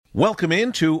Welcome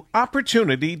into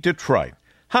Opportunity Detroit.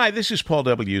 Hi, this is Paul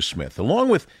W. Smith, along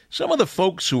with some of the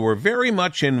folks who are very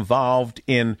much involved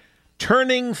in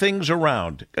turning things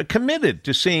around, committed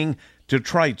to seeing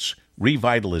Detroit's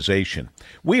revitalization.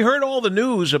 We heard all the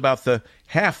news about the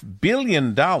 $500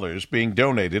 million being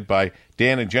donated by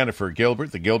Dan and Jennifer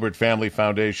Gilbert, the Gilbert Family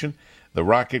Foundation, the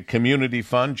Rocket Community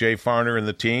Fund, Jay Farner and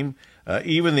the team,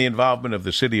 even the involvement of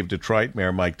the City of Detroit,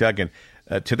 Mayor Mike Duggan.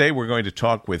 Today we're going to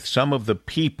talk with some of the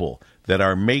people that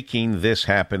are making this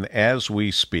happen as we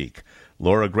speak.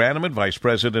 Laura Graneman, Vice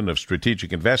President of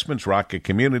Strategic Investments, Rocket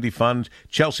Community Fund,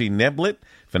 Chelsea Neblett,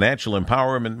 Financial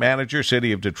Empowerment Manager,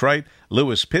 City of Detroit,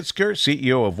 Louis Pitzker,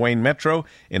 CEO of Wayne Metro,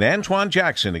 and Antoine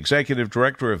Jackson, Executive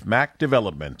Director of MAC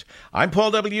Development. I'm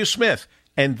Paul W. Smith,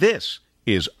 and this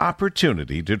is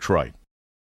Opportunity Detroit.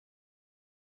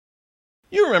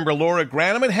 You remember Laura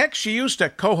Graneman? Heck, she used to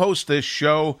co-host this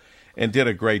show and did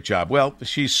a great job. Well,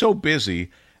 she's so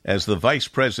busy as the Vice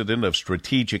President of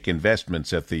Strategic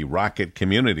Investments at the Rocket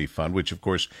Community Fund, which, of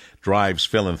course, drives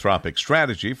philanthropic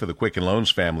strategy for the Quicken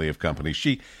Loans family of companies.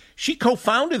 She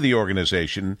co-founded the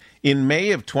organization in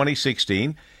May of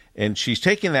 2016, and she's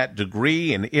taken that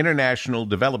degree in international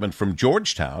development from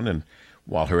Georgetown. And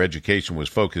while her education was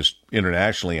focused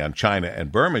internationally on China and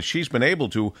Burma, she's been able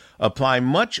to apply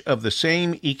much of the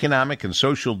same economic and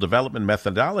social development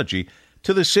methodology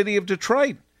to the city of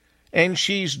Detroit. And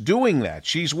she's doing that.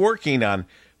 She's working on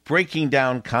breaking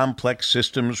down complex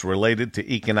systems related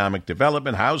to economic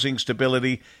development, housing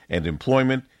stability, and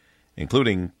employment,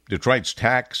 including Detroit's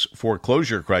tax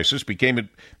foreclosure crisis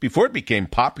before it became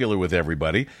popular with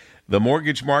everybody, the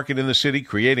mortgage market in the city,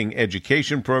 creating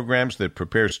education programs that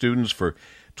prepare students for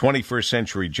 21st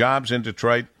century jobs in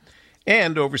Detroit,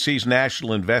 and oversees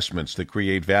national investments that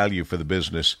create value for the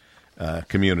business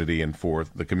community and for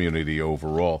the community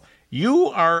overall. You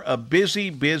are a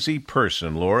busy, busy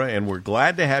person, Laura, and we're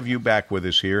glad to have you back with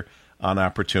us here on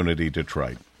Opportunity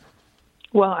Detroit.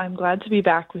 Well, I'm glad to be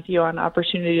back with you on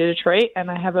Opportunity Detroit, and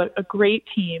I have a great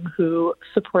team who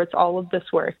supports all of this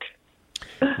work.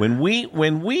 When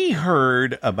we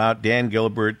heard about Dan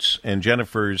Gilbert's and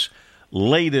Jennifer's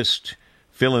latest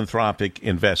philanthropic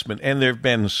investment, and there have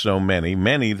been so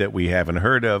many that we haven't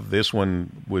heard of. This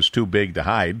one was too big to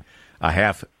hide,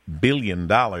 $500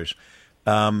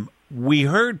 million. We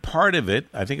heard part of it,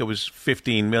 I think it was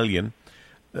 $15 million,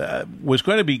 was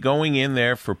going to be going in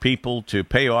there for people to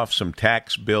pay off some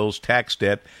tax bills, tax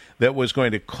debt that was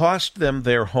going to cost them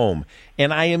their home.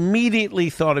 And I immediately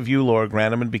thought of you, Laura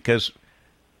Graneman, because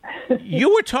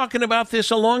you were talking about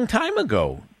this a long time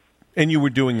ago, and you were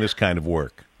doing this kind of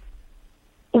work.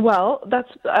 Well,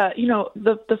 that's,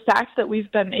 the fact that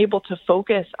we've been able to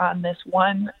focus on this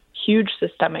one huge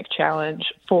systemic challenge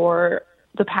for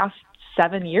the past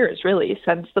 7 years, really,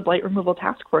 since the Blight Removal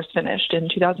Task Force finished in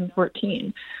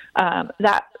 2014.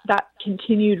 That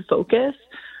continued focus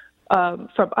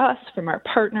from us, from our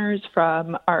partners,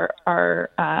 from our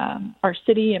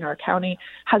city and our county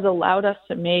has allowed us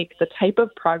to make the type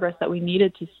of progress that we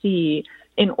needed to see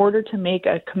in order to make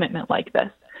a commitment like this.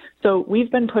 So we've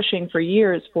been pushing for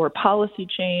years for policy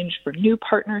change, for new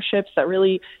partnerships that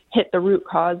really hit the root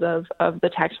cause of the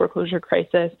tax foreclosure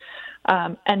crisis.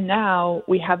 And now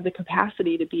we have the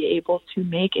capacity to be able to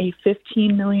make a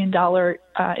 $15 million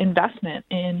investment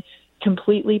in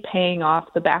completely paying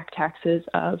off the back taxes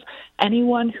of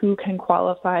anyone who can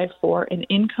qualify for an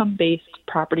income-based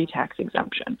property tax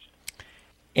exemption.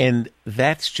 And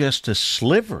that's just a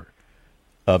sliver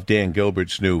of Dan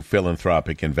Gilbert's new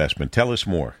philanthropic investment. Tell us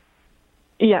more.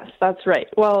 Yes, that's right.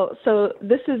 Well, so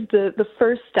this is the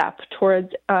first step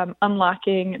towards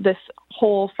unlocking this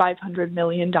whole $500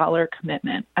 million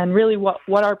commitment. And really what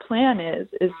our plan is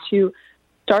to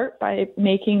start by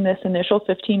making this initial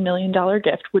 $15 million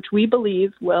gift, which we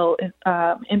believe will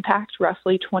impact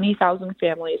roughly 20,000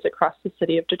 families across the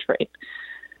city of Detroit.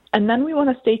 And then we want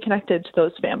to stay connected to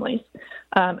those families.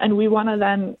 And we want to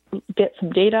then get some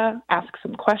data, ask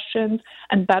some questions,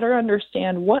 and better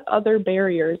understand what other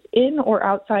barriers in or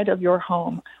outside of your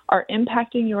home are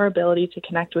impacting your ability to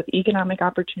connect with economic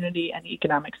opportunity and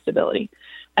economic stability.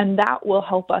 And that will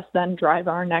help us then drive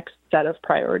our next set of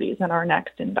priorities and our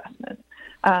next investment.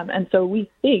 And so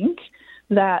we think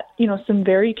that, some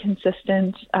very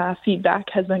consistent feedback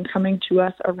has been coming to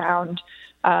us around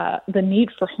the need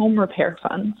for home repair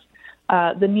funds,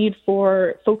 the need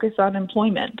for focus on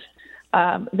employment,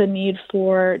 the need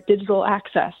for digital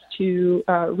access to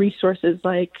resources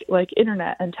like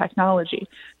internet and technology.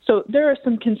 So there are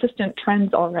some consistent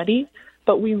trends already,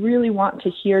 but we really want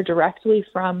to hear directly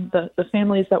from the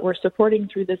families that we're supporting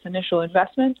through this initial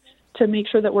investment to make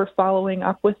sure that we're following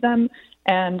up with them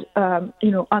and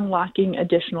unlocking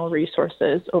additional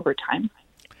resources over time.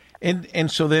 And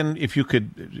so then, if you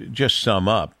could just sum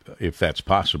up, if that's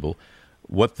possible,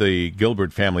 what the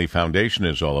Gilbert Family Foundation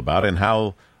is all about and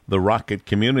how the Rocket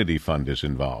Community Fund is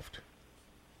involved.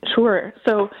 Sure.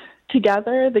 So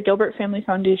together, the Gilbert Family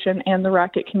Foundation and the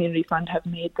Rocket Community Fund have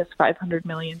made this $500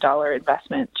 million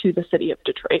investment to the city of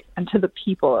Detroit and to the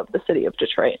people of the city of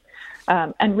Detroit.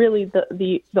 And really,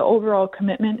 the overall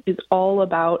commitment is all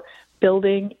about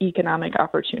building economic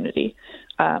opportunity.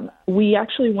 We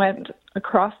actually went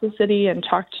across the city and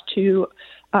talked to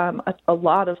a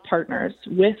lot of partners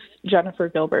with Jennifer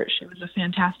Gilbert. She was a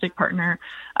fantastic partner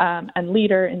and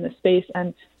leader in the space,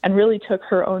 and really took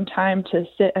her own time to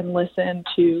sit and listen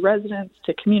to residents,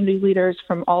 to community leaders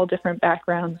from all different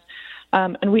backgrounds.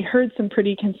 And we heard some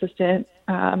pretty consistent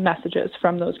messages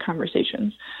from those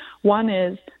conversations. One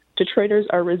is Detroiters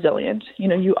are resilient.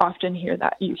 You often hear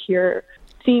that. You hear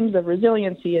themes of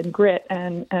resiliency and grit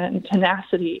and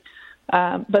tenacity.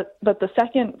 But the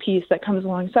second piece that comes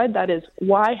alongside that is,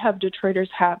 why have Detroiters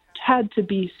had to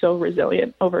be so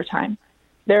resilient over time?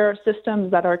 There are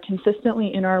systems that are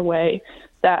consistently in our way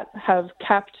that have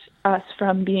kept us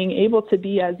from being able to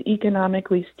be as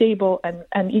economically stable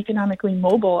and economically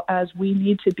mobile as we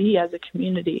need to be as a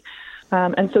community.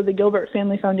 And so the Gilbert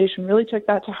Family Foundation really took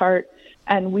that to heart,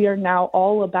 and we are now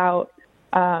all about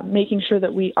making sure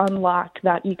that we unlock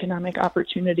that economic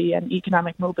opportunity and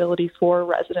economic mobility for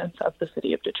residents of the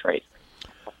city of Detroit.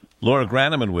 Laura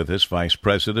Graneman with us, Vice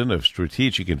President of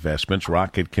Strategic Investments,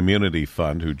 Rocket Community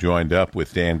Fund, who joined up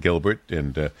with Dan Gilbert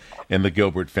and the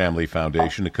Gilbert Family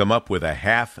Foundation to come up with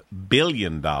 $500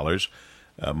 million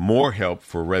more help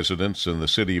for residents in the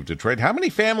city of Detroit. How many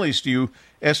families do you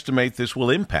estimate this will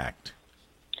impact?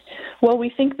 Well, we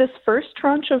think this first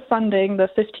tranche of funding, the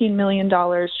 $15 million,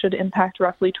 should impact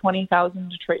roughly 20,000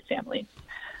 Detroit families.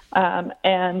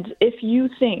 And if you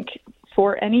think,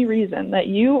 for any reason, that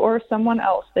you or someone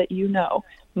else that you know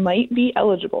might be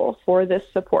eligible for this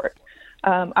support,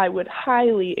 I would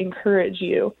highly encourage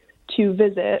you to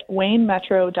visit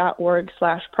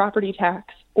waynemetro.org/property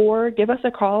tax or give us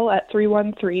a call at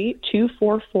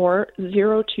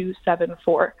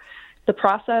 313-244-0274. The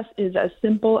process is as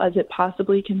simple as it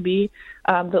possibly can be.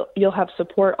 You'll have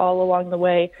support all along the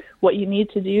way. What you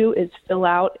need to do is fill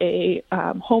out a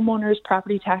homeowner's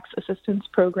property tax assistance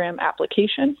program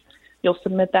application. You'll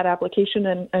submit that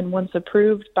application, and once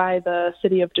approved by the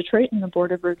City of Detroit and the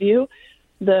Board of Review,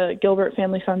 the Gilbert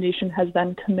Family Foundation has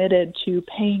then committed to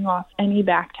paying off any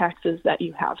back taxes that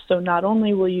you have. So not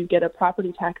only will you get a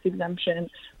property tax exemption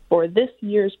for this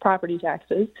year's property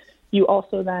taxes, you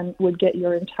also then would get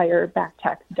your entire back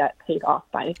tax debt paid off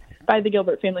by the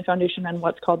Gilbert Family Foundation and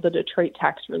what's called the Detroit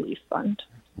Tax Relief Fund.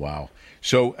 Wow.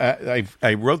 So I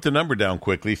wrote the number down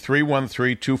quickly,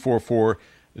 313-244-0274,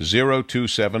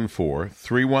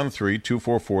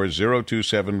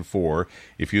 313-244-0274,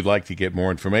 if you'd like to get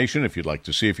more information, if you'd like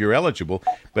to see if you're eligible.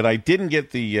 But I didn't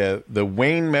get the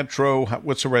Wayne Metro.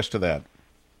 What's the rest of that?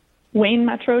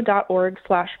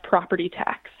 waynemetro.org/property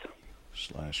tax.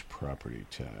 /property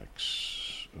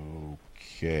tax.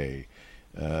 Okay.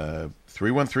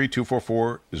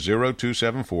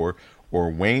 313-244-0274 or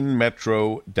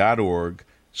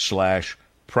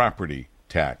waynemetro.org/property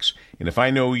tax. And if I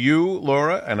know you,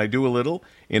 Laura, and I do a little,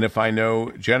 and if I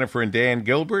know Jennifer and Dan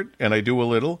Gilbert, and I do a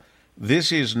little,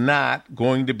 this is not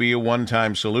going to be a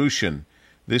one-time solution.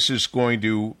 This is going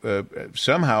to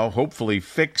somehow, hopefully,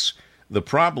 fix the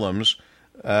problems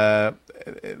that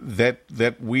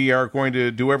we are going to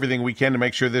do everything we can to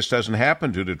make sure this doesn't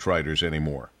happen to Detroiters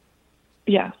anymore.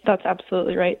 Yeah, that's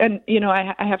absolutely right. And,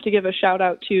 I have to give a shout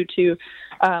out to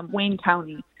Wayne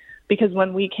County, because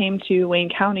when we came to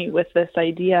Wayne County with this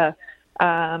idea,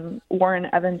 Warren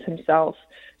Evans himself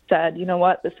said, you know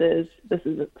what, this is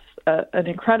an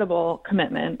incredible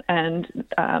commitment. And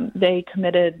they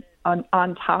committed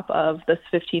on top of this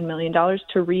 $15 million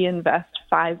to reinvest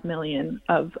 $5 million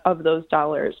of those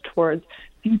dollars towards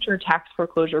future tax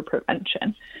foreclosure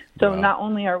prevention. So Not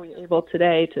only are we able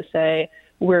today to say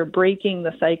we're breaking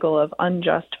the cycle of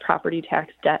unjust property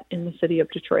tax debt in the city of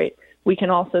Detroit, we can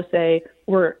also say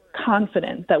we're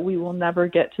confident that we will never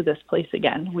get to this place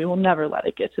again. We will never let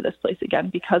it get to this place again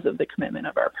because of the commitment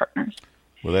of our partners.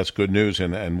 Well, that's good news,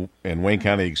 and Wayne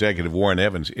County Executive Warren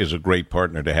Evans is a great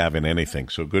partner to have in anything,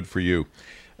 so good for you.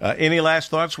 Any last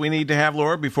thoughts we need to have,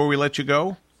 Laura, before we let you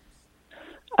go?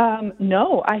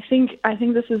 No, I think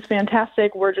this is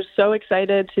fantastic. We're just so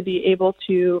excited to be able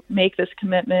to make this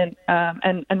commitment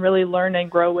and really learn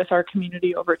and grow with our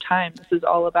community over time. This is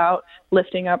all about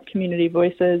lifting up community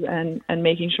voices and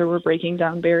making sure we're breaking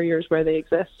down barriers where they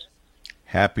exist.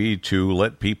 Happy to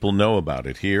let people know about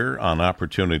it here on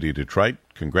Opportunity Detroit.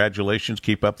 Congratulations.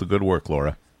 Keep up the good work,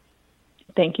 Laura.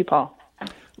 Thank you, Paul.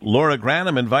 Laura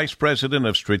Granneman, Vice President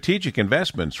of Strategic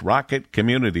Investments, Rocket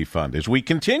Community Fund, as we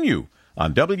continue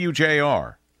on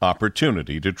WJR,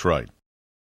 Opportunity Detroit.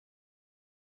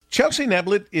 Chelsea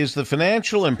Neblett is the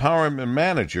Financial Empowerment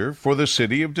Manager for the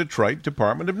City of Detroit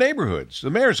Department of Neighborhoods, the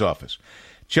Mayor's Office.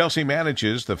 Chelsea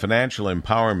manages the Financial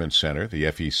Empowerment Center, the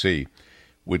FEC,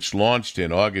 which launched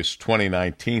in August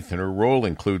 2019, and her role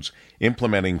includes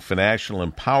implementing financial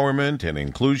empowerment and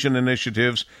inclusion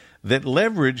initiatives that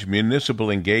leverage municipal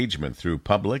engagement through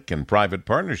public and private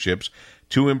partnerships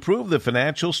to improve the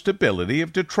financial stability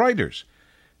of Detroiters.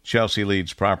 Chelsea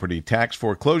leads property tax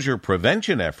foreclosure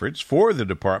prevention efforts for the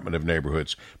Department of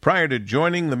Neighborhoods. Prior to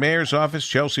joining the mayor's office,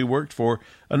 Chelsea worked for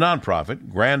a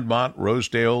nonprofit, Grandmont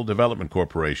Rosedale Development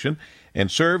Corporation, and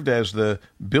served as the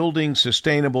Building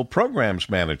Sustainable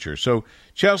Programs Manager. So,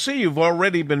 Chelsea, you've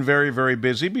already been very, very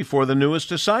busy before the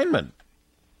newest assignment.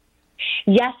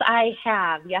 Yes, I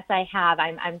have.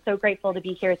 I'm so grateful to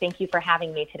be here. Thank you for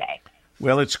having me today.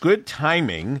 Well, it's good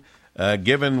timing.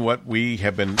 Given what we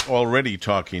have been already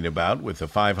talking about with the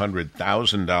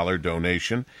 $500,000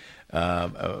 donation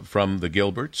from the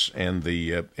Gilberts and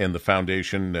the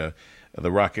foundation,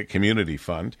 the Rocket Community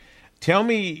Fund, tell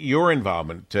me your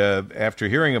involvement after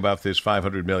hearing about this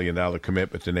 $500 million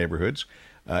commitment to neighborhoods,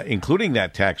 including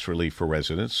that tax relief for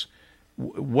residents.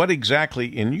 What exactly,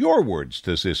 in your words,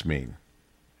 does this mean?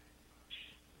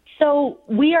 So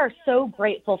we are so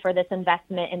grateful for this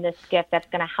investment in this gift that's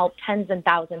going to help tens and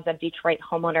thousands of Detroit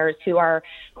homeowners who are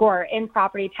in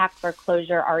property tax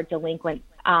foreclosure, are delinquent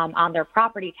on their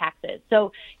property taxes.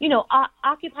 So,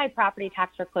 occupied property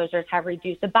tax foreclosures have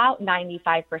reduced about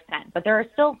 95%, but there are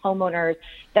still homeowners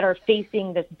that are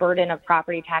facing this burden of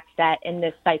property tax debt in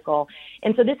this cycle.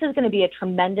 And so this is going to be a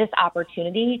tremendous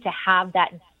opportunity to have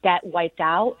that debt wiped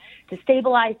out, to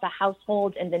stabilize the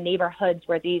households and the neighborhoods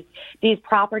where these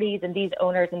properties and these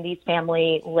owners and these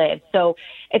families live. So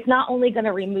it's not only going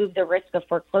to remove the risk of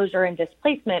foreclosure and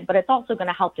displacement, but it's also going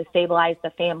to help to stabilize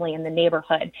the family and the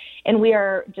neighborhood. And we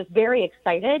are just very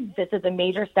excited. This is a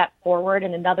major step forward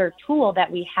and another tool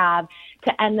that we have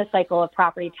to end the cycle of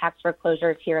property tax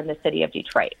foreclosures here in the city of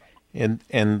Detroit. And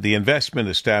the investment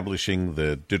establishing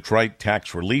the Detroit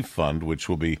Tax Relief Fund, which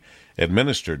will be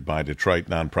administered by Detroit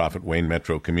nonprofit Wayne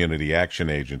Metro Community Action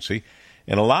Agency,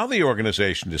 and allow the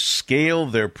organization to scale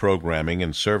their programming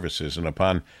and services. And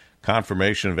upon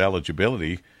confirmation of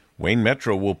eligibility, Wayne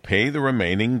Metro will pay the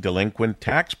remaining delinquent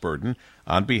tax burden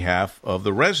on behalf of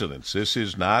the residents. This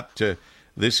is not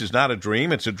a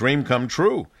dream; it's a dream come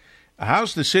true.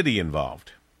 How's the city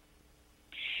involved?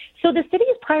 So the city's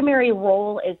primary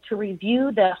role is to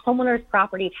review the Homeowners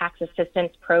Property Tax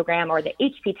Assistance Program, or the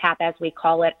HPTAP as we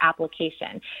call it,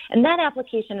 application. And that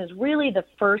application is really the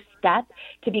first step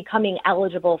to becoming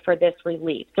eligible for this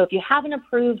relief. So if you have an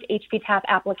approved HPTAP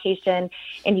application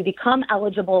and you become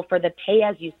eligible for the Pay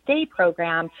As You Stay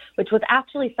program, which was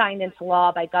actually signed into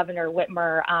law by Governor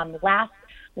Whitmer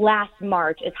last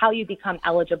March, is how you become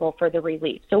eligible for the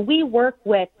relief. So we work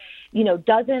with,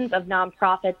 dozens of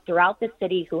nonprofits throughout the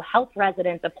city who help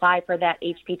residents apply for that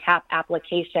HPTAP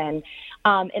application.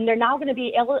 And they're now going to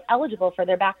be eligible for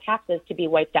their back taxes to be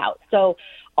wiped out. So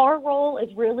our role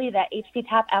is really that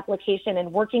HPTAP application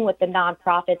and working with the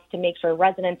nonprofits to make sure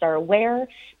residents are aware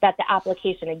that the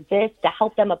application exists, to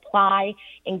help them apply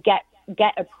and get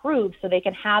approved so they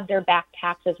can have their back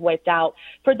taxes wiped out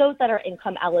for those that are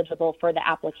income eligible for the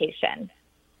application.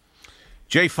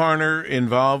 Jay Farner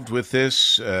involved with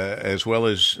this, as well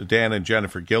as Dan and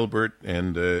Jennifer Gilbert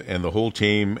and the whole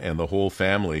team and the whole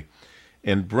family.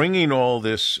 And bringing all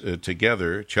this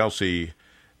together, Chelsea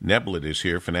Neblett is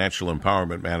here, Financial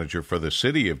Empowerment Manager for the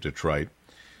City of Detroit.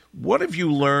 What have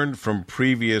you learned from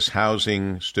previous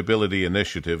housing stability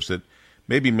initiatives that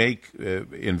maybe make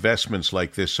investments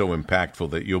like this so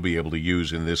impactful that you'll be able to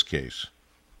use in this case?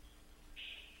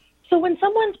 So when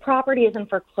someone's property is in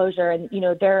foreclosure and,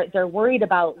 they're worried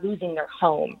about losing their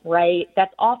home, right?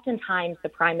 That's oftentimes the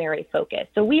primary focus.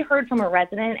 So we heard from a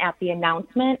resident at the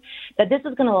announcement that this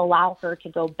is going to allow her to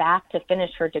go back to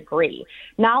finish her degree.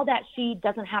 Now that she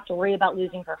doesn't have to worry about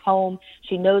losing her home,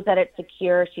 she knows that it's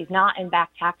secure, she's not in back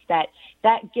tax debt,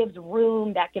 that gives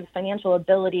room, that gives financial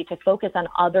ability to focus on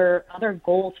other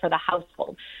goals for the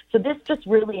household. So this just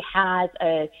really has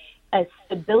a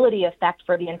stability effect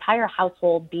for the entire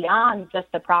household beyond just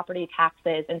the property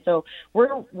taxes. And so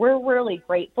we're really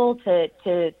grateful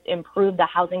to improve the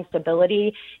housing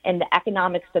stability and the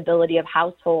economic stability of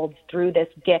households through this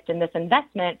gift and this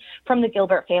investment from the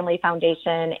Gilbert Family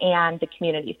Foundation and the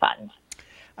Community Fund.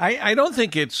 I don't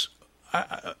think it's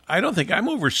I don't think I'm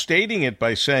overstating it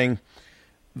by saying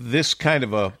this kind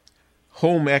of a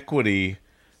home equity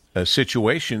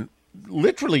situation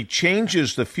literally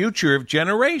changes the future of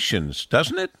generations,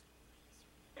 doesn't it?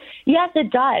 Yes, it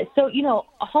does. So,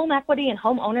 home equity and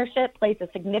home ownership plays a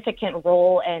significant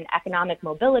role in economic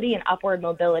mobility and upward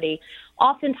mobility.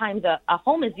 Oftentimes, a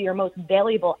home is your most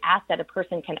valuable asset a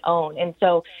person can own. And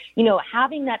so,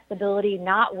 having that stability,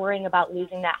 not worrying about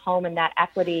losing that home and that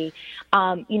equity,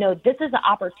 this is an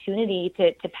opportunity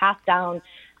to pass down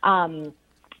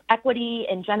equity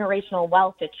and generational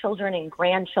wealth to children and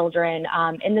grandchildren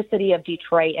in the city of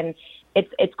Detroit. And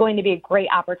it's going to be a great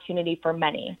opportunity for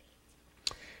many.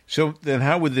 So then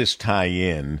how would this tie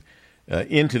in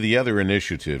into the other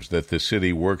initiatives that the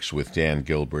city works with Dan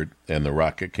Gilbert and the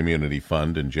Rocket Community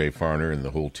Fund and Jay Farner and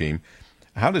the whole team?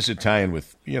 How does it tie in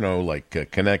with,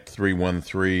 Connect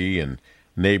 313 and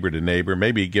Neighbor to Neighbor?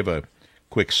 Maybe give a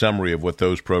quick summary of what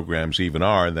those programs even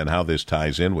are and then how this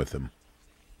ties in with them.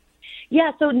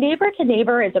 Yeah, so Neighbor to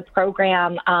Neighbor is a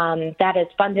program that is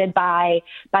funded by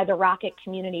the Rocket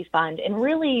Community Fund. And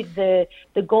really the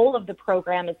goal of the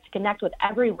program is to connect with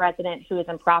every resident who is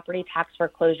in property tax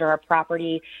foreclosure or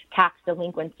property tax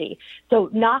delinquency. So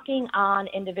knocking on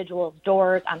individuals'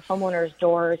 doors, on homeowners'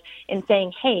 doors, and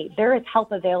saying, hey, there is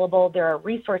help available. There are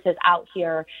resources out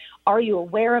here. Are you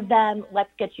aware of them?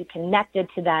 Let's get you connected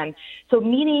to them. So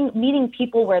meeting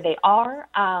people where they are,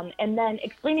 and then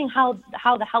explaining how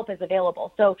the help is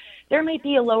available. So there might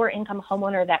be a lower income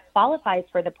homeowner that qualifies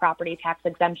for the property tax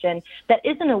exemption that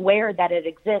isn't aware that it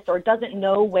exists or doesn't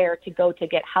know where to go to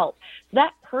get help. So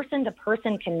that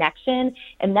person-to-person connection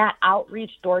and that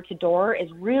outreach door-to-door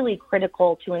is really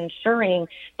critical to ensuring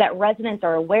that residents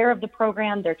are aware of the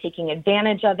program, they're taking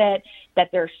advantage of it, that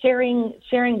they're sharing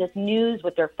this news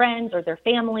with their friends or their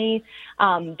family,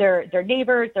 their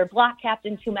neighbors, their block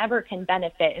captains, whomever can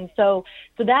benefit. And so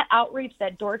that outreach,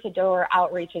 that door-to-door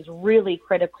outreach is really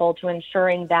critical to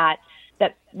ensuring that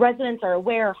residents are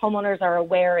aware, homeowners are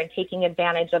aware, and taking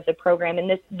advantage of the program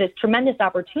and this tremendous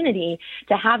opportunity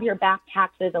to have your back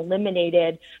taxes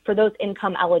eliminated for those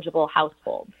income eligible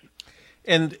households.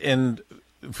 And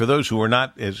for those who are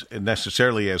not as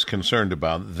necessarily as concerned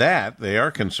about that, they are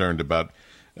concerned about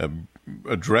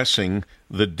addressing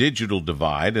the digital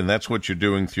divide, and that's what you're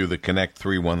doing through the Connect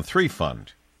 313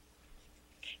 Fund.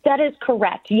 That is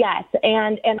correct, yes,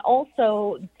 and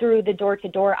also through the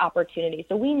door-to-door opportunity.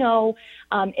 So we know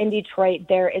in Detroit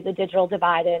there is a digital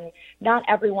divide, and not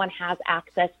everyone has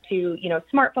access to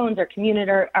smartphones or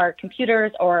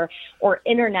computers or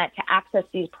internet to access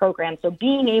these programs. So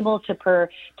being able to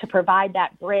provide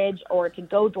that bridge or to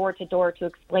go door-to-door to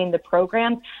explain the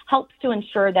programs helps to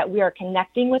ensure that we are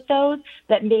connecting with those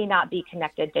that may not be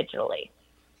connected digitally.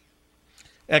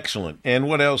 Excellent. And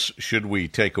what else should we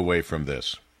take away from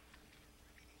this?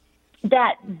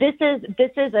 That this is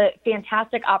a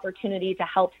fantastic opportunity to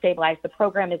help stabilize. The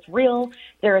program is real.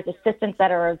 There is assistance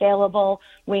that are available.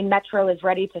 Wayne Metro is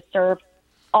ready to serve.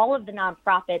 All of the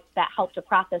nonprofits that help to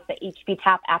process the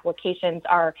HPTAP applications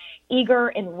are eager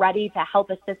and ready to help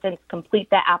assistants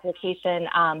complete that application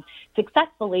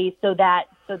successfully so that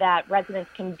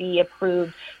residents can be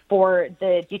approved for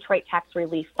the Detroit Tax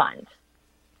Relief Fund.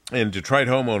 And Detroit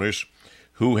homeowners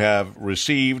who have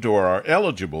received or are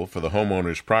eligible for the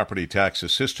Homeowners Property Tax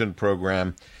Assistance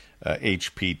Program,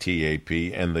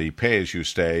 HPTAP, and the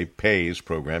Pay-As-You-Stay, PAYS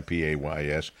program,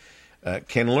 PAYS,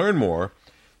 can learn more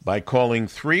by calling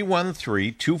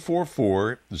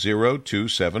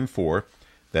 313-244-0274.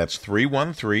 That's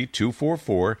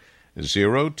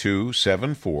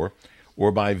 313-244-0274,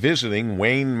 or by visiting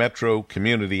Wayne Metro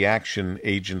Community Action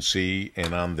Agency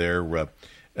and on their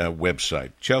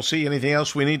website. Chelsea, anything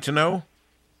else we need to know?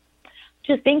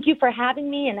 Just thank you for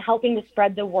having me and helping to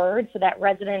spread the word so that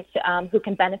residents who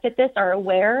can benefit this are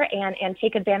aware and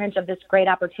take advantage of this great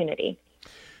opportunity.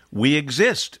 We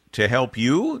exist to help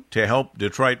you, to help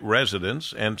Detroit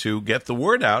residents, and to get the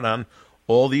word out on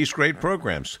all these great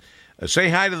programs. Say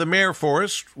hi to the mayor for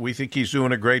us. We think he's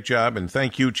doing a great job, and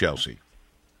thank you, Chelsea.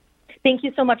 Thank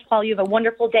you so much, Paul. You have a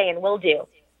wonderful day, and will do.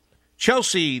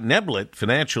 Chelsea Neblett,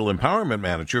 Financial Empowerment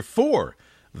Manager for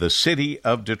the City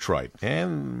of Detroit.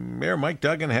 And Mayor Mike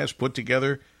Duggan has put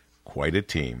together quite a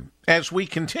team as we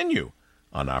continue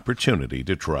on Opportunity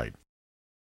Detroit.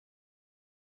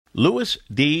 Louis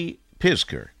D.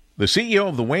 Pisker, the CEO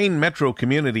of the Wayne Metro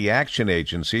Community Action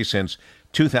Agency since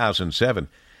 2007.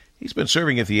 He's been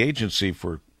serving at the agency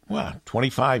for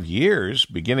 25 years,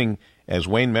 beginning as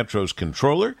Wayne Metro's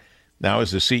controller. Now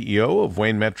as the CEO of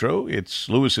Wayne Metro, it's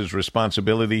Louis's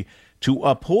responsibility to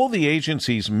uphold the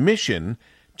agency's mission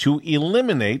to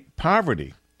eliminate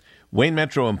poverty. Wayne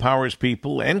Metro empowers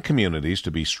people and communities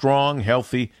to be strong,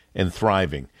 healthy, and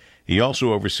thriving. He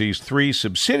also oversees 3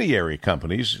 subsidiary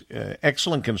companies,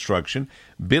 Excellent Construction,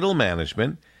 Biddle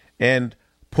Management, and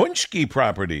Punchki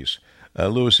Properties.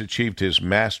 Lewis achieved his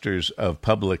Master's of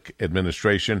Public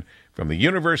Administration from the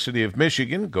University of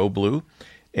Michigan, go Blue,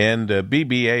 and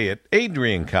BBA at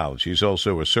Adrian College. He's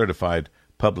also a certified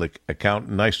public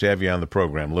accountant. Nice to have you on the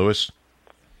program, Lewis.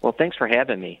 Well, thanks for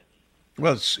having me.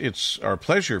 Well, it's our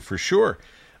pleasure for sure.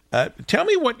 Tell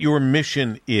me what your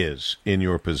mission is in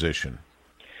your position.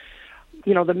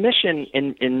 The mission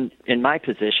in my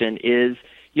position is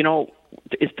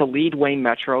to lead Wayne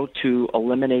Metro to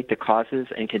eliminate the causes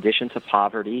and conditions of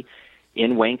poverty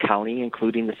in Wayne County,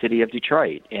 including the city of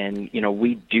Detroit. And,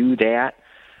 we do that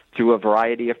through a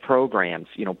variety of programs,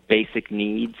 basic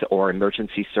needs or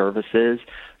emergency services,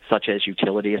 such as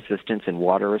utility assistance and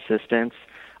water assistance,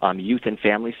 youth and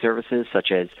family services,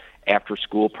 such as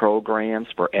after-school programs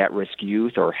for at-risk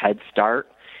youth or Head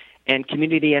Start, and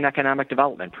community and economic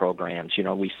development programs.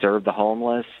 We serve the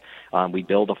homeless, we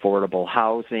build affordable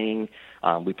housing,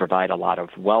 we provide a lot of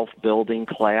wealth-building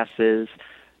classes.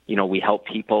 We help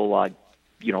people,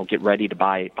 get ready to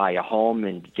buy a home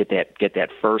and get that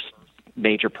first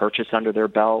major purchase under their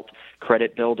belt,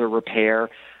 credit builder repair.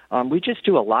 We just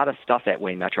do a lot of stuff at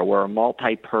Wayne Metro. We're a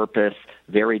multi-purpose,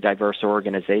 very diverse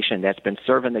organization that's been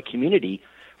serving the community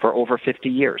for over 50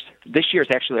 years. This year is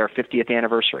actually our 50th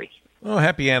anniversary. Oh,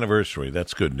 happy anniversary.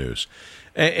 That's good news.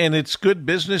 And it's good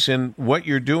business in what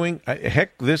you're doing.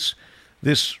 Heck, this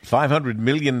 $500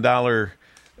 million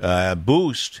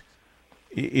boost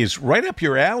is right up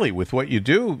your alley with what you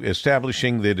do,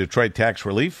 establishing the Detroit Tax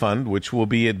Relief Fund, which will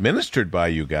be administered by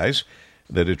you guys,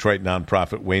 the Detroit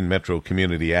nonprofit Wayne Metro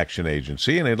Community Action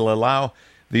Agency, and it'll allow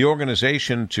the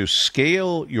organization to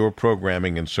scale your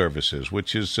programming and services,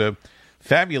 which is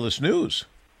fabulous news.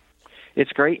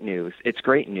 It's great news. It's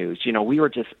great news. We were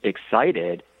just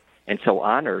excited and so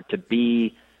honored to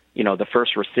be, the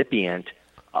first recipient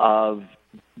of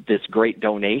this great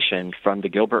donation from the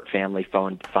Gilbert Family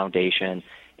Foundation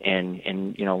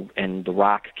and the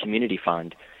Rock Community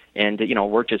Fund. And,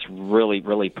 we're just really,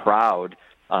 really proud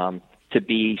to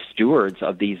be stewards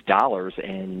of these dollars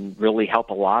and really help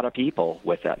a lot of people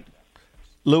with them.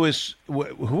 Lewis,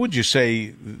 who would you say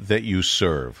that you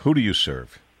serve? Who do you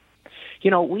serve?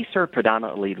 We serve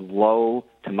predominantly low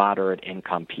to moderate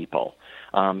income people,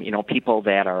 people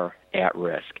that are at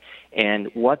risk. And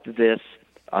what this,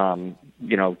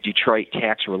 Detroit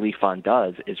Tax Relief Fund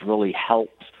does is really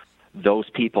helps those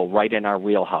people right in our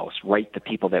wheelhouse, right the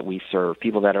people that we serve,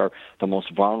 people that are the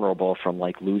most vulnerable from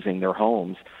losing their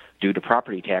homes due to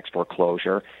property tax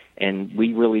foreclosure. And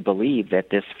we really believe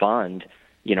that this fund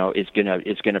is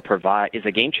going to provide is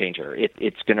a game changer.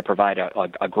 It's going to provide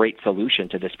a great solution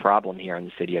to this problem here in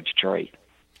the city of Detroit.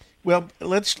 Well,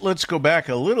 let's go back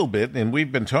a little bit, and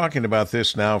we've been talking about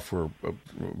this now for the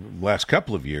last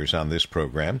couple of years on this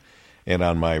program and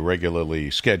on my regularly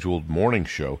scheduled morning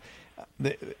show.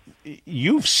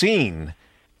 You've seen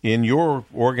in your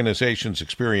organization's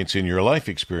experience, in your life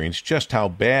experience, just how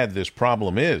bad this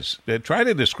problem is. Try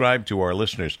to describe to our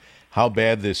listeners how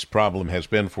bad this problem has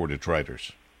been for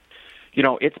Detroiters.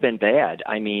 It's been bad.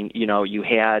 I mean, you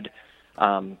had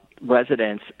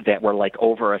residents that were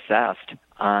overassessed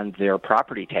on their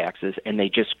property taxes, and they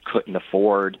just couldn't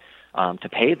afford to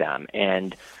pay them.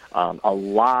 And a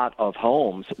lot of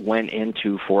homes went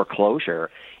into foreclosure,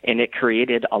 and it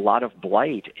created a lot of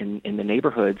blight in the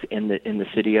neighborhoods in the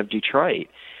city of Detroit.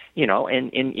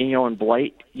 And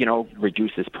blight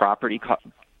reduces property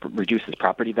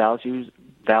values.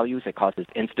 It causes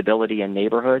instability in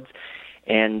neighborhoods,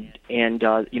 and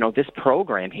this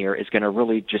program here is going to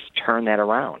really just turn that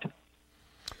around.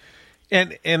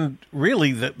 And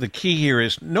really, the key here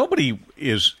is nobody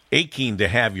is aching to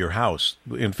have your house.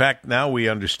 In fact, now we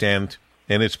understand,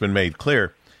 and it's been made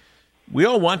clear, we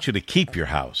all want you to keep your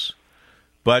house.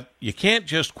 But you can't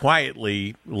just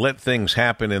quietly let things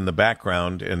happen in the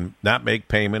background and not make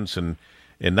payments and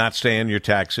not stay on your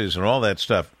taxes and all that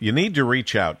stuff. You need to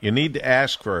reach out. You need to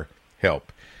ask for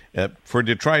help. For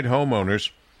Detroit homeowners,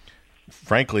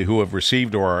 frankly, who have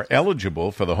received or are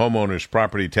eligible for the Homeowners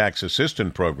Property Tax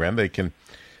Assistance Program, they can,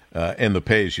 and the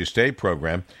Pay As You Stay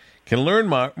program, can learn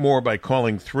more by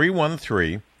calling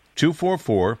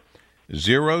 313-244-0274.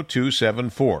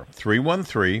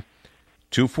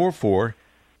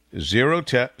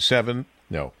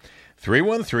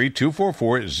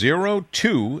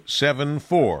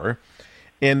 313-244-0274.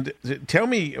 And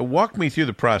walk me through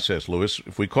the process, Lewis.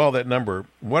 If we call that number,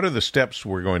 what are the steps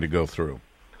we're going to go through?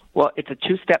 Well, it's a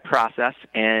two-step process,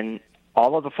 and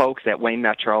all of the folks at Wayne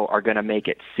Metro are going to make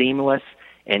it seamless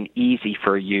and easy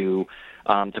for you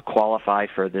to qualify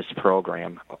for this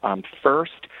program.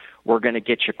 First, we're going to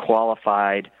get you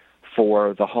qualified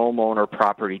for the homeowner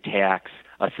property tax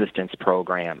assistance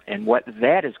program. And what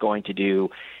that is going to do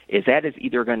is that is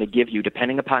either going to give you,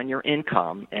 depending upon your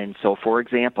income, and so, for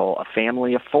example, a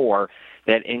family of four,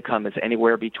 that income is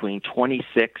anywhere between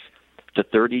 $26,000 to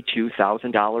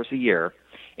 $32,000 a year.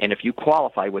 And if you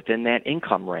qualify within that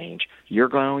income range, you're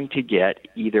going to get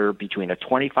either between a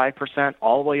 25%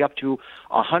 all the way up to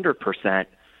 100%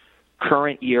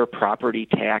 current year property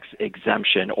tax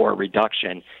exemption or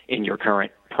reduction in your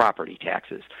current property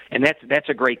taxes. And that's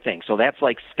a great thing. So that's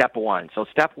like step one. So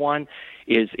step one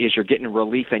is you're getting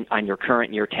relief on your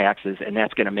current year taxes, and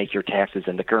that's going to make your taxes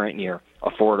in the current year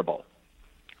affordable.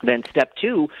 Then step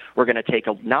two, we're going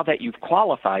to now that you've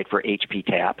qualified for HP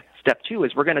TAP, step two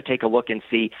is we're going to take a look and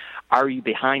see, are you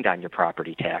behind on your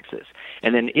property taxes?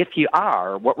 And then if you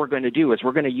are, what we're going to do is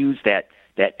we're going to use that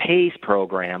PAYS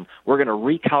program. We're going to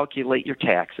recalculate your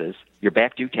taxes, your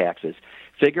back due taxes,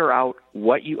 figure out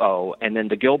what you owe, and then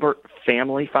the Gilbert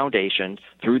Family Foundation,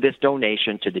 through this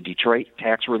donation to the Detroit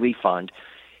Tax Relief Fund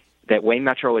that Wayne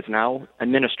Metro is now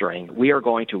administering, we are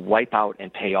going to wipe out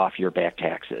and pay off your back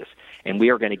taxes. And we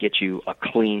are going to get you a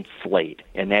clean slate,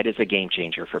 and that is a game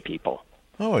changer for people.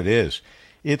 Oh, it is.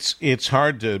 It's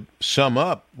hard to sum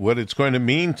up what it's going to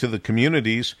mean to the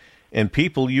communities and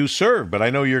people you serve, but I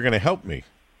know you're going to help me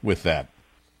with that.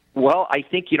 Well, I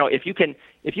think, if you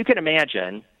can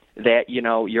imagine that,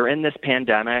 you're in this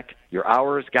pandemic, your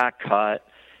hours got cut,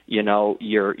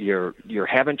 you're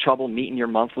having trouble meeting your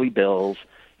monthly bills,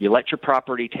 you let your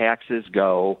property taxes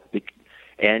go,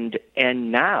 and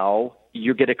now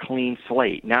you get a clean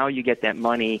slate. Now you get that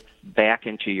money back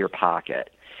into your pocket.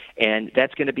 And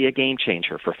that's going to be a game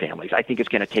changer for families. I think it's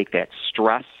going to take that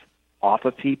stress off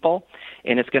of people,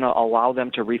 and it's going to allow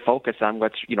them to refocus on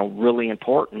what's, really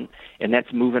important, and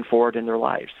that's moving forward in their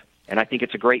lives. And I think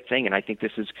it's a great thing, and I think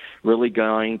this is really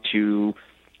going to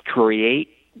create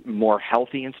more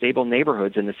healthy and stable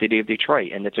neighborhoods in the city of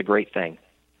Detroit, and it's a great thing.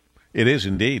 It is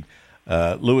indeed.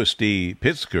 Louis D.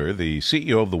 Pitzker, the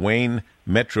CEO of the Wayne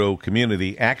Metro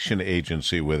Community Action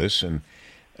Agency, with us. And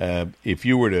if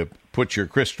you were to put your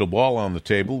crystal ball on the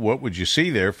table, what would you see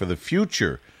there for the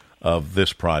future of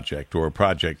this project or a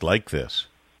project like this?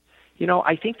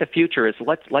 I think the future is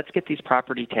let's get these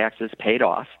property taxes paid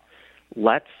off.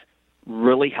 Let's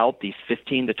really help these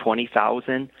 15 to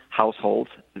 20,000 households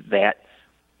that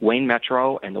Wayne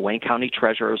Metro and the Wayne County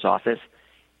Treasurer's Office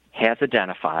has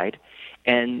identified.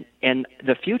 And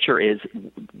the future is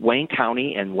Wayne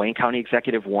County and Wayne County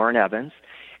Executive Warren Evans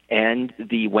and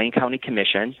the Wayne County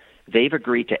Commission, they've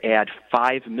agreed to add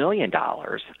 $5 million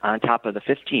on top of the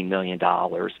 $15 million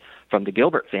from the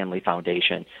Gilbert Family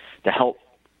Foundation to help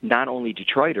not only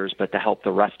Detroiters, but to help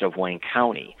the rest of Wayne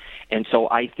County. And so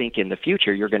I think in the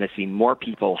future you're going to see more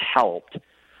people helped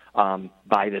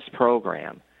by this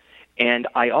program. And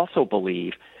I also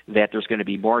believe that there's going to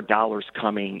be more dollars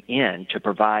coming in to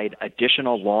provide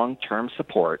additional long-term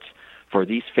supports for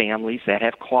these families that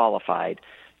have qualified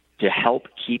to help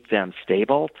keep them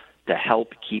stable, to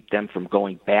help keep them from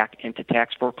going back into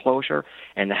tax foreclosure,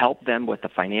 and to help them with the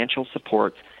financial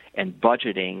supports and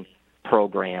budgeting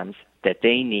programs that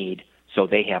they need so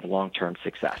they have long-term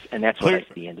success. And that's what I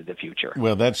see into the future.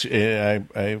 Well, that's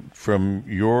from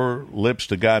your lips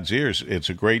to God's ears, it's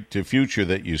a great future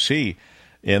that you see.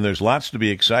 And there's lots to be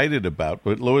excited about.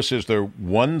 But, Louis, is there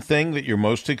one thing that you're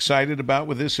most excited about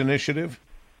with this initiative?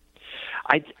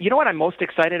 You know what I'm most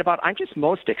excited about? I'm just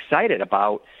most excited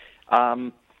about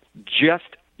just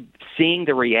seeing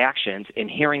the reactions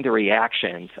and hearing the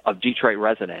reactions of Detroit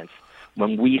residents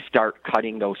when we start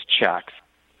cutting those checks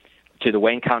to the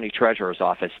Wayne County Treasurer's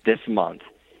Office this month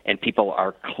and people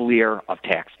are clear of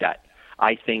tax debt.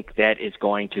 I think that is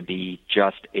going to be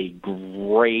just a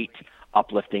great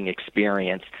uplifting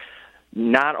experience,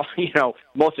 not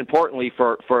most importantly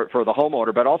for the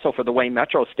homeowner, but also for the Wayne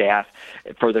Metro staff,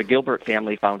 for the Gilbert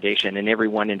Family Foundation, and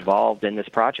everyone involved in this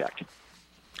project.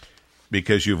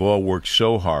 Because you've all worked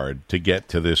so hard to get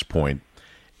to this point,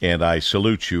 and I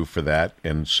salute you for that,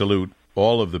 and salute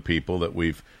all of the people that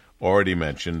we've already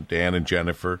mentioned, Dan and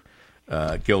Jennifer,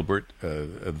 Gilbert,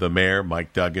 the mayor,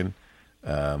 Mike Duggan,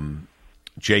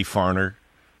 Jay Farner.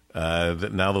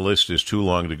 Now the list is too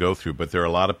long to go through, but there are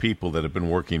a lot of people that have been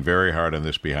working very hard on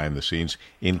this behind the scenes,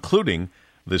 including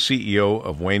the CEO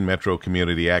of Wayne Metro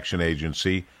Community Action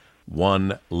Agency,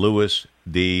 one Louis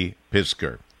D.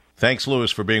 Pitzker. Thanks,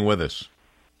 Louis, for being with us.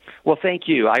 Well, thank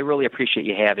you. I really appreciate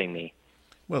you having me.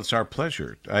 Well, it's our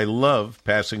pleasure. I love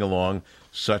passing along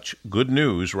such good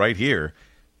news right here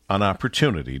on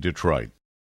Opportunity Detroit.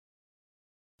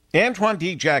 Antoine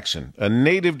D. Jackson, a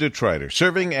native Detroiter,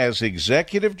 serving as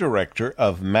executive director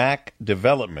of MAC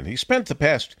Development. He spent the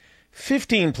past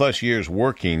 15 plus years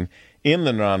working in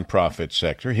the nonprofit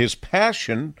sector. His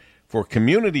passion for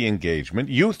community engagement,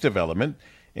 youth development,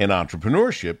 and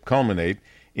entrepreneurship culminate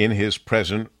in his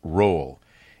present role.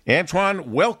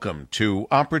 Antoine, welcome to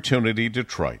Opportunity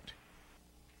Detroit.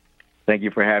 Thank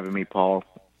you for having me, Paul.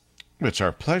 It's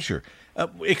our pleasure.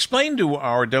 Explain to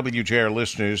our WJR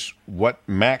listeners what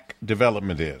MAC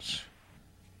Development is.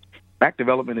 MAC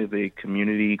Development is a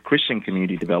Christian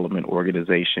community development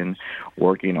organization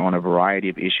working on a variety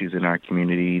of issues in our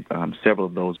community, several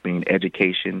of those being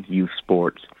education, youth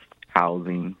sports,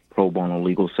 housing, pro bono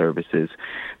legal services,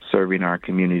 serving our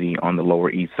community on the Lower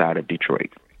East Side of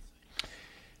Detroit.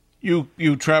 You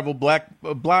travel block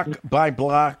by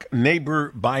block,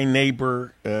 neighbor by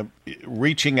neighbor,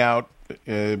 reaching out.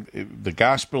 The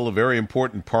gospel, a very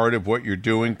important part of what you're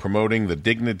doing, promoting the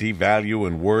dignity, value,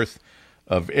 and worth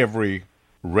of every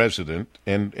resident,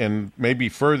 and maybe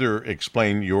further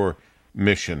explain your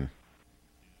mission.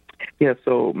 Yeah,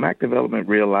 so MAC Development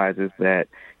realizes that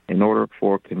in order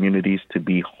for communities to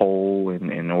be whole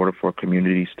and in order for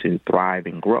communities to thrive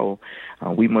and grow,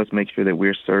 we must make sure that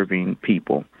we're serving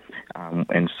people.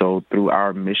 And so through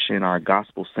our mission, our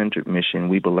gospel-centered mission,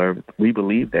 we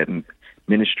believe that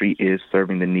ministry is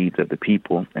serving the needs of the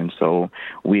people. And so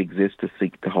we exist to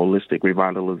seek the holistic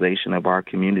revitalization of our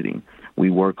community. We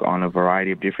work on a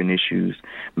variety of different issues,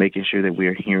 making sure that we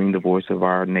are hearing the voice of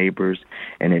our neighbors.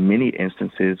 And in many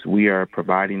instances, we are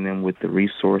providing them with the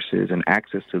resources and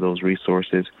access to those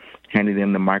resources, handing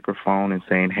them the microphone and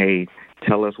saying, hey,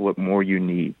 tell us what more you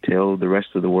need. Tell the rest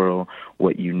of the world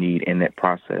what you need in that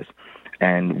process.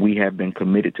 And we have been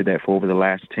committed to that for over the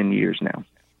last 10 years now.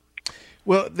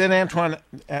 Well, then, Antoine,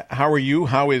 how are you?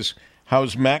 How's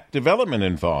MAC Development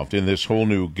involved in this whole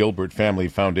new Gilbert Family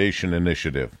Foundation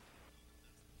initiative?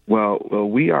 Well,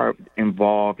 we are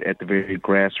involved at the very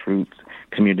grassroots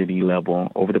community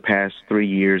level. Over the past 3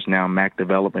 years now, MAC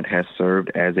Development has served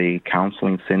as a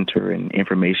counseling center and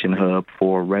information hub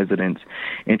for residents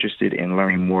interested in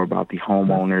learning more about the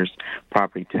homeowners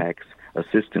property tax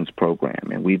assistance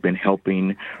program. And we've been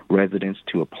helping residents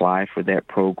to apply for that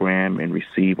program and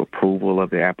receive approval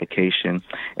of their application.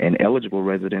 And eligible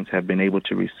residents have been able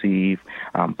to receive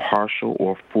partial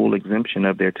or full exemption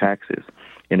of their taxes.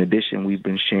 In addition, we've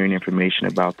been sharing information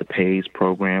about the PAYS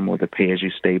program or the Pay As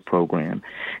You Stay program.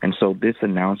 And so this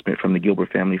announcement from the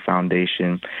Gilbert Family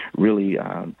Foundation really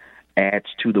adds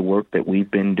to the work that we've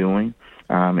been doing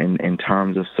in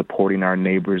terms of supporting our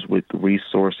neighbors with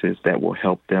resources that will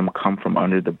help them come from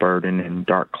under the burden and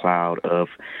dark cloud of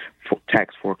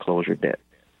tax foreclosure debt.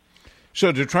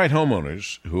 So Detroit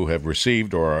homeowners who have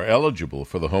received or are eligible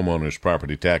for the Homeowners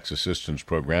Property Tax Assistance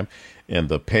Program and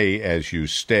the Pay As You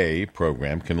Stay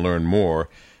program can learn more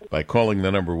by calling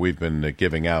the number we've been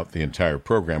giving out the entire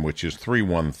program, which is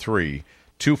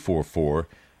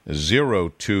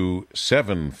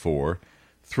 313-244-0274,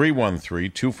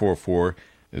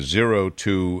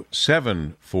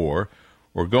 313-244-0274,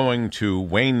 or going to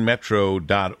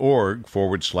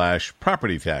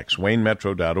waynemetro.org/property tax,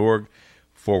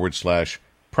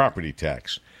 waynemetro.org/property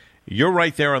tax. You're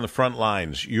right there on the front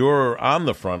lines. You're on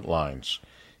the front lines.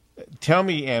 Tell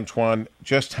me, Antoine,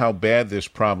 just how bad this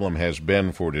problem has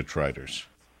been for Detroiters.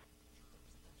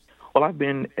 Well, I've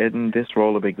been in this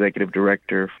role of executive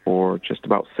director for just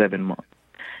about 7 months.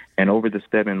 And over the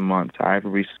 7 months, I've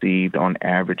received on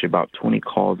average about 20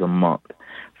 calls a month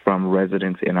from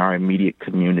residents in our immediate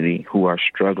community who are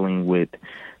struggling with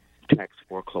tax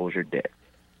foreclosure debt.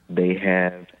 They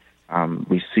have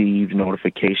received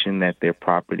notification that their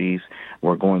properties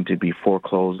were going to be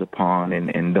foreclosed upon.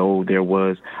 And though there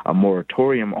was a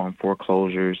moratorium on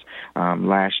foreclosures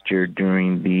last year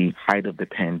during the height of the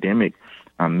pandemic,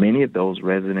 many of those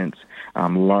residents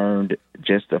learned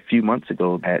just a few months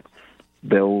ago that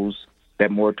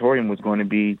that moratorium was going to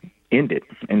be ended.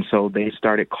 And so they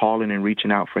started calling and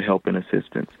reaching out for help and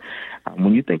assistance.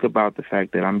 When you think about the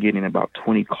fact that I'm getting about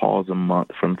 20 calls a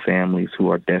month from families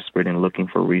who are desperate and looking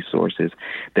for resources,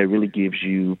 that really gives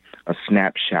you a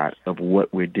snapshot of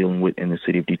what we're dealing with in the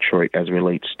city of Detroit as it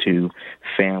relates to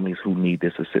families who need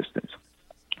this assistance.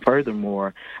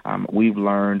 Furthermore, we've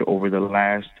learned over the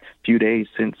last few days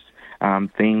since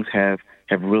things have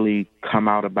really come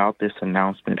out about this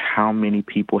announcement, how many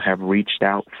people have reached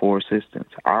out for assistance.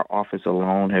 Our office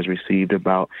alone has received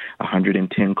about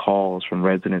 110 calls from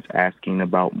residents asking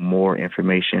about more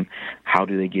information. How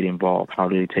do they get involved? How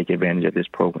do they take advantage of this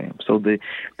program? So the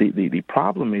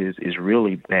problem is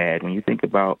really bad. When you think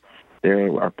about there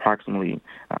are approximately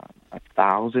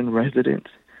 1,000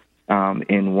 residents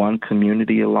in one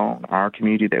community alone, our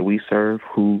community that we serve,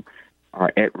 who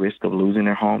are at risk of losing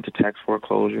their home to tax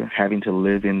foreclosure, having to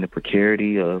live in the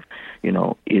precarity of,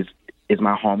 is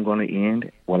my home going to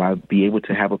end? Will I be able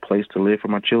to have a place to live for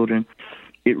my children?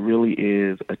 It really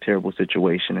is a terrible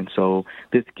situation. And so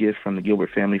this gift from the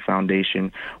Gilbert Family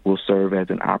Foundation will serve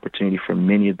as an opportunity for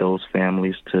many of those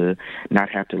families to not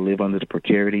have to live under the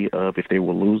precarity of if they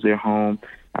will lose their home.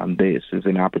 This is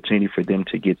an opportunity for them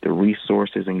to get the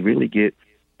resources and really get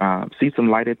see some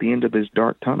light at the end of this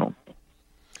dark tunnel.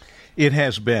 It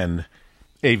has been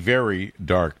a very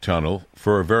dark tunnel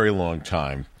for a very long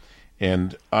time.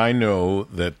 And I know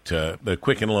that the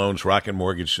Quicken Loans, Rocket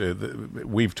Mortgage,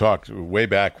 we've talked way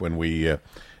back when we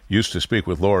used to speak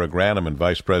with Laura Granneman,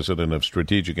 Vice President of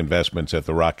Strategic Investments at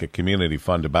the Rocket Community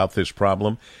Fund, about this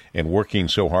problem and working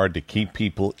so hard to keep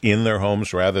people in their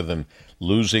homes rather than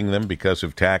losing them because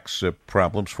of tax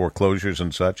problems, foreclosures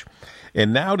and such.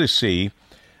 And now to see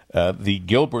the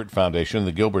Gilbert Foundation,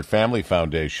 the Gilbert Family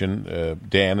Foundation,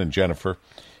 Dan and Jennifer,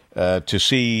 to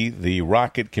see the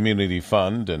Rocket Community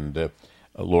Fund and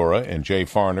Laura and Jay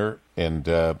Farner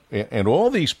and all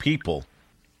these people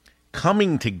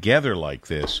coming together like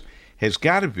this has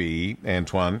got to be,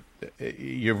 Antoine,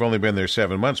 you've only been there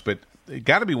 7 months, but it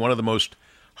got to be one of the most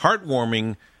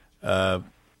heartwarming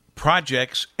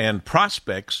projects and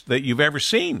prospects that you've ever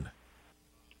seen.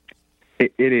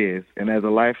 It is. And as a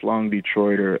lifelong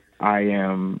Detroiter, I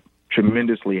am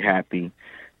tremendously happy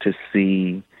to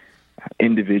see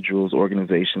individuals,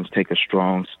 organizations take a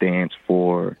strong stance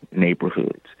for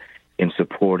neighborhoods in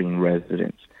supporting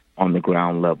residents on the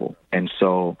ground level. And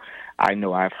so I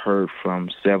know I've heard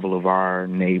from several of our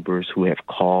neighbors who have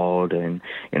called, and,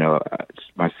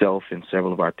 myself and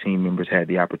several of our team members had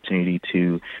the opportunity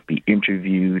to be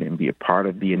interviewed and be a part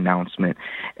of the announcement.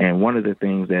 And one of the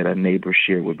things that a neighbor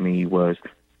shared with me was,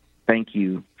 thank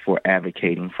you for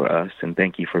advocating for us, and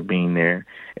thank you for being there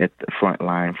at the front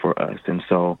line for us. And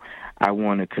so I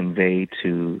want to convey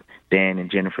to Dan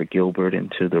and Jennifer Gilbert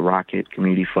and to the Rocket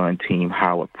Community Fund team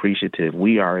how appreciative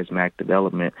we are as MAC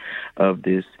Development of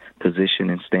this position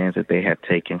and stance that they have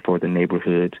taken for the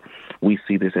neighborhoods. We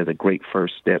see this as a great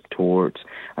first step towards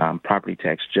property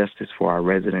tax justice for our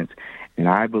residents. And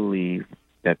I believe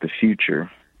that the future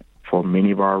for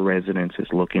many of our residents is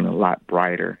looking a lot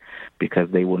brighter because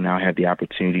they will now have the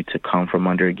opportunity to come from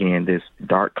under, again, this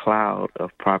dark cloud of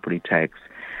property tax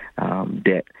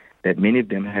debt that many of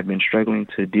them have been struggling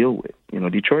to deal with.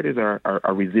 Detroiters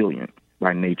are resilient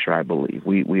by nature, I believe.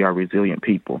 We are resilient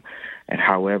people. And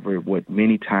however, what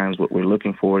we're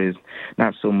looking for is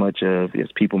not so much of, as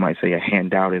people might say, a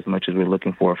handout, as much as we're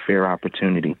looking for a fair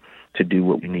opportunity to do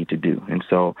what we need to do. And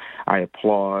so I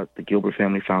applaud the Gilbert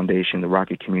Family Foundation, the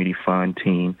Rocket Community Fund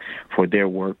team for their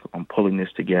work on pulling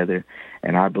this together.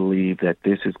 And I believe that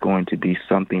this is going to be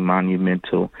something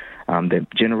monumental that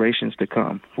generations to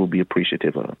come will be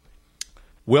appreciative of.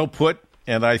 Well put,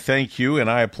 and I thank you and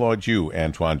I applaud you,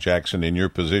 Antoine Jackson, in your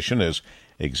position as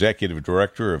Executive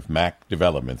Director of MAC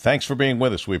Development. Thanks for being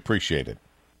with us. We appreciate it.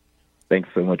 Thanks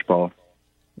so much, Paul.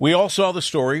 We all saw the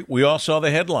story. We all saw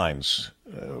the headlines.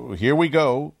 Here we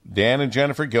go. Dan and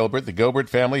Jennifer Gilbert, the Gilbert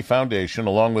Family Foundation,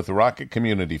 along with the Rocket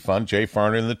Community Fund, Jay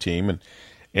Farner and the team,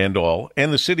 and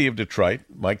the city of Detroit,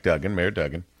 Mike Duggan, Mayor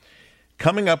Duggan,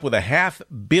 coming up with $500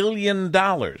 million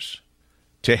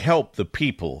to help the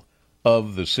people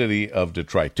of the city of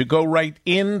Detroit, to go right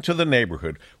into the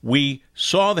neighborhood. We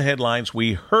saw the headlines,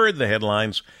 we heard the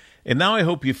headlines, and now I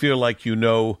hope you feel like you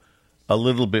know a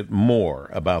little bit more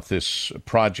about this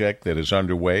project that is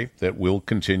underway that will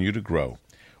continue to grow.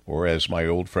 Or as my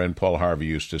old friend Paul Harvey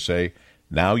used to say,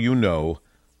 now you know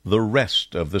the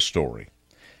rest of the story.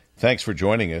 Thanks for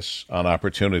joining us on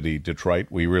Opportunity Detroit.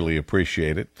 We really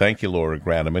appreciate it. Thank you, Laura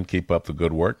Granneman. Keep up the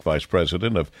good work, Vice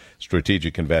President of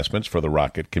Strategic Investments for the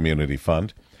Rocket Community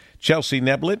Fund. Chelsea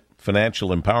Neblett, Financial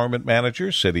Empowerment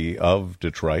Manager, City of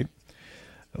Detroit.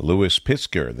 Louis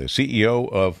Pitzker, the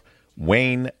CEO of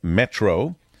Wayne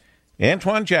Metro.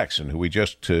 Antoine Jackson, who we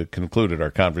just concluded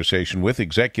our conversation with,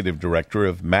 Executive Director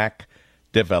of MAC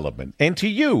Development. And to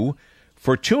you,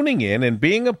 for tuning in and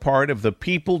being a part of the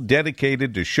people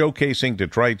dedicated to showcasing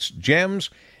Detroit's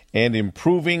gems and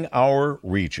improving our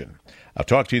region. I'll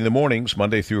talk to you in the mornings,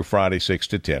 Monday through Friday, 6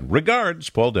 to 10.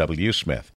 Regards, Paul W. Smith.